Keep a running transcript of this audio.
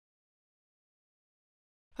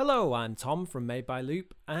Hello, I'm Tom from Made by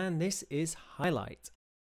Loop, and this is Highlight.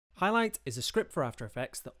 Highlight is a script for After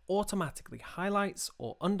Effects that automatically highlights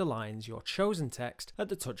or underlines your chosen text at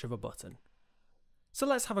the touch of a button. So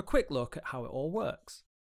let's have a quick look at how it all works.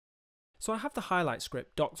 So I have the highlight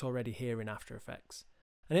script docked already here in After Effects,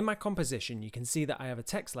 and in my composition you can see that I have a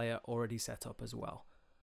text layer already set up as well.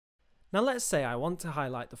 Now let's say I want to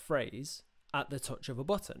highlight the phrase at the touch of a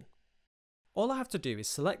button. All I have to do is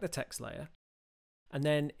select the text layer, and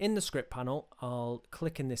then in the script panel I'll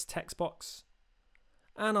click in this text box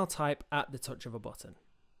and I'll type at the touch of a button.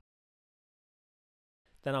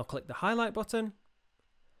 Then I'll click the highlight button.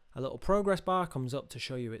 A little progress bar comes up to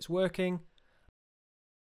show you it's working.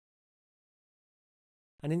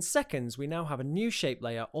 And in seconds we now have a new shape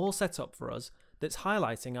layer all set up for us that's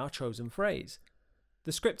highlighting our chosen phrase.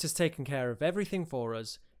 The script has taken care of everything for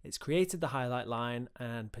us. It's created the highlight line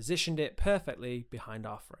and positioned it perfectly behind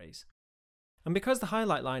our phrase. And because the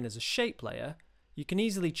highlight line is a shape layer, you can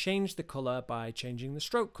easily change the colour by changing the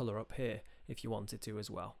stroke colour up here if you wanted to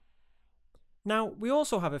as well. Now we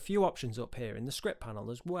also have a few options up here in the script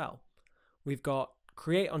panel as well. We've got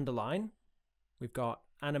Create Underline, we've got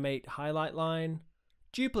Animate Highlight Line,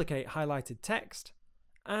 Duplicate Highlighted Text,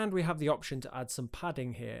 and we have the option to add some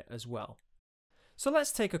padding here as well. So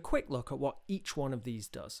let's take a quick look at what each one of these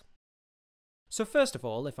does. So first of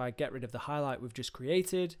all, if I get rid of the highlight we've just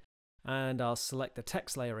created, and I'll select the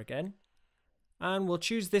text layer again, and we'll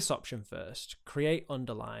choose this option first, Create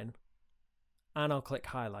Underline, and I'll click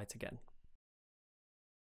Highlight again.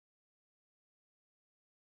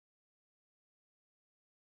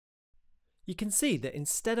 You can see that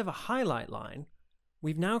instead of a highlight line,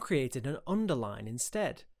 we've now created an underline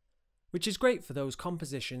instead, which is great for those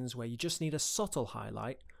compositions where you just need a subtle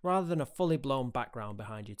highlight rather than a fully blown background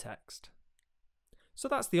behind your text. So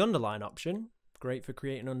that's the underline option. Great for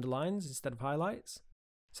creating underlines instead of highlights.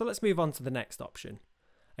 So let's move on to the next option.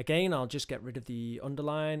 Again, I'll just get rid of the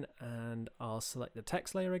underline and I'll select the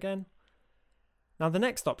text layer again. Now the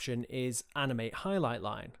next option is Animate Highlight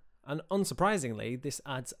Line, and unsurprisingly this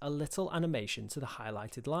adds a little animation to the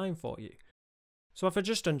highlighted line for you. So if I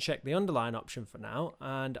just uncheck the underline option for now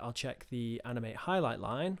and I'll check the Animate Highlight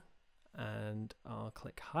Line and I'll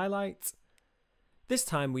click Highlight. This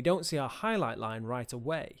time we don't see our highlight line right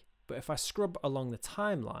away. But if I scrub along the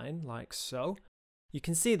timeline, like so, you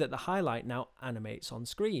can see that the highlight now animates on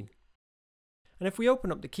screen. And if we open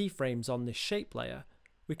up the keyframes on this shape layer,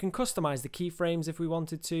 we can customize the keyframes if we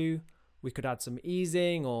wanted to. We could add some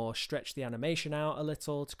easing or stretch the animation out a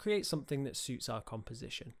little to create something that suits our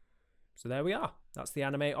composition. So there we are, that's the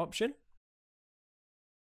animate option.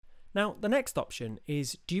 Now the next option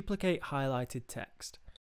is duplicate highlighted text.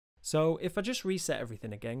 So if I just reset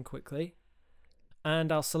everything again quickly,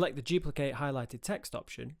 and I'll select the duplicate highlighted text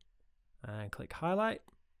option and click highlight.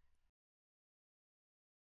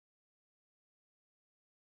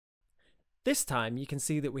 This time you can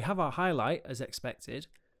see that we have our highlight as expected,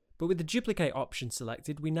 but with the duplicate option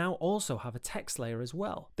selected we now also have a text layer as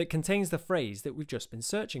well that contains the phrase that we've just been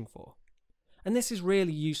searching for. And this is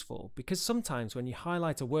really useful because sometimes when you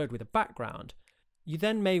highlight a word with a background, you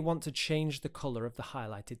then may want to change the colour of the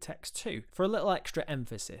highlighted text too for a little extra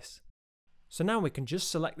emphasis. So now we can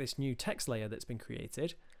just select this new text layer that's been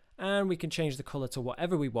created and we can change the colour to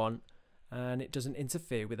whatever we want and it doesn't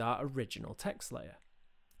interfere with our original text layer.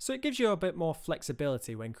 So it gives you a bit more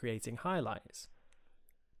flexibility when creating highlights.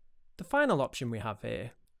 The final option we have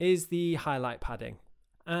here is the highlight padding,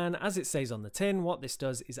 and as it says on the tin, what this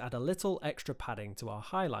does is add a little extra padding to our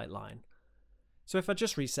highlight line. So if I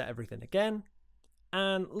just reset everything again,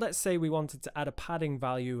 and let's say we wanted to add a padding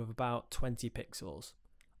value of about 20 pixels.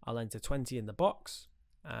 I'll enter 20 in the box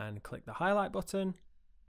and click the highlight button.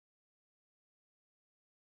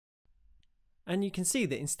 And you can see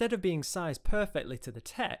that instead of being sized perfectly to the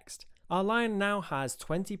text, our line now has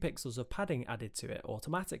 20 pixels of padding added to it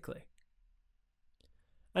automatically.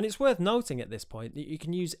 And it's worth noting at this point that you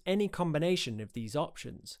can use any combination of these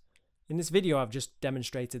options. In this video I've just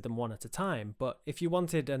demonstrated them one at a time, but if you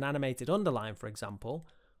wanted an animated underline for example,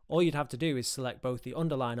 all you'd have to do is select both the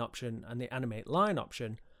underline option and the animate line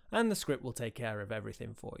option, and the script will take care of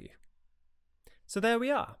everything for you. So there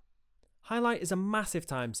we are. Highlight is a massive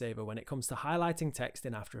time saver when it comes to highlighting text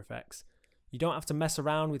in After Effects. You don't have to mess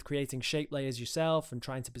around with creating shape layers yourself and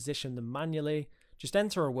trying to position them manually. Just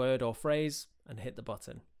enter a word or phrase and hit the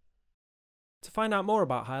button. To find out more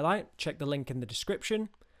about Highlight, check the link in the description.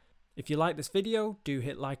 If you like this video, do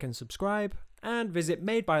hit like and subscribe, and visit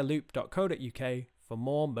madebyloop.co.uk for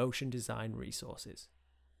more motion design resources.